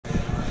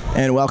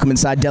And welcome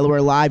inside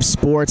Delaware Live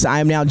Sports. I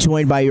am now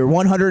joined by your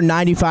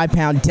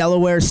 195-pound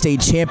Delaware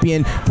state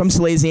champion from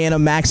Sallies,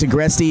 Max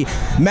Agresti.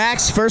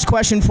 Max, first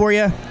question for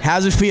you.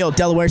 How's it feel,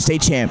 Delaware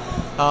state champ?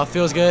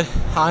 Feels good.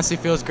 Honestly,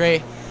 feels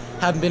great.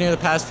 Haven't been here the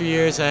past few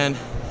years and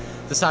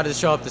decided to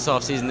show up this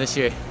offseason this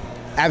year.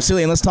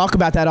 Absolutely, and let's talk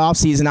about that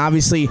offseason.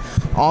 Obviously,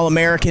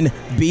 All-American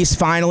Beast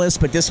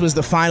finalist, but this was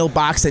the final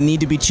box that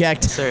needed to be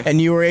checked, Yes, and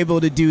you were able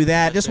to do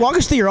that. Yes, just walk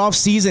us through your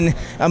offseason.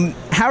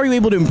 How are you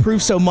able to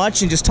improve so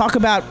much, and just talk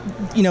about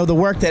the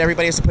work that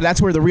everybody has to put.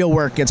 That's where the real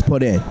work gets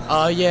put in.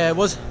 Yeah, it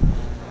was.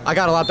 I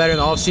got a lot better in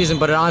the offseason,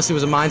 but it honestly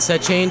was a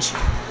mindset change.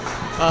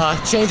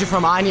 Changing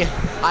from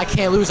I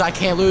can't lose, I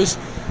can't lose, to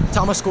I'm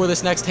going to score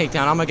this next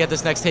takedown, I'm going to get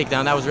this next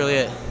takedown. That was really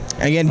it.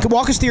 Again,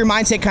 walk us through your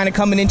mindset kind of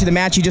coming into the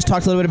match. You just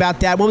talked a little bit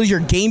about that. What was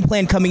your game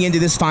plan coming into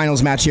this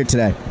finals match here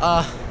today?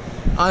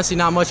 Honestly,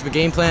 not much of a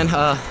game plan.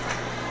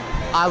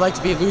 I like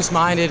to be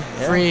loose-minded,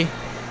 free,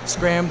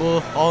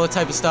 scramble, all the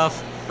type of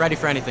stuff, ready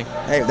for anything.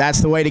 Hey,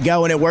 that's the way to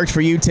go, and it worked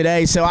for you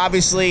today. So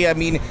obviously,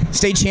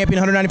 state champion,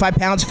 195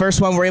 pounds, first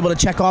one we're able to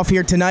check off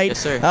here tonight. Yes,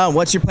 sir.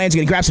 What's your plans? You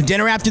going to grab some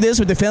dinner after this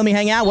with the family,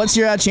 hang out? What's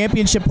your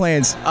championship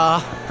plans?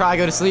 Probably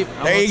go to sleep.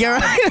 There you go.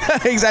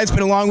 It's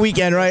been a long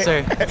weekend, right?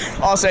 Yes,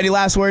 sir. Also, any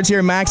last words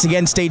here, Max?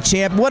 Again, state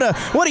champ. What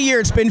a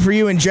year it's been for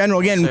you in general.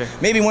 Again,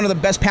 yes, maybe one of the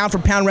best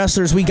pound-for-pound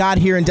wrestlers we got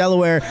here in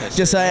Delaware. Yes,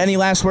 just any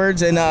last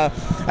words and,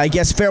 I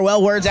guess,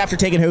 farewell words after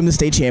taking home the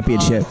state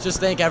championship? Just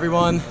thank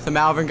everyone, the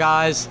Malvern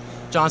guys,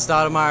 John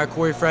Stoudemire,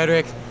 Corey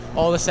Frederick,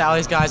 all the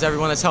Sallies guys,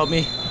 everyone that's helped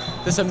me.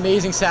 This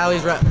amazing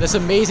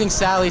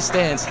Sallies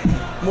stands.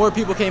 More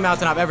people came out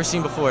than I've ever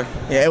seen before.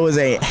 Yeah, it was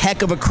a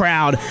heck of a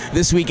crowd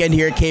this weekend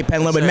here at Cape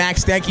Henlow. But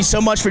Max, thank you so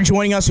much for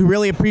joining us. We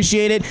really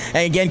appreciate it.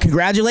 And again,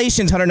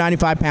 congratulations,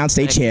 195-pound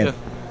state champ.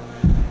 You.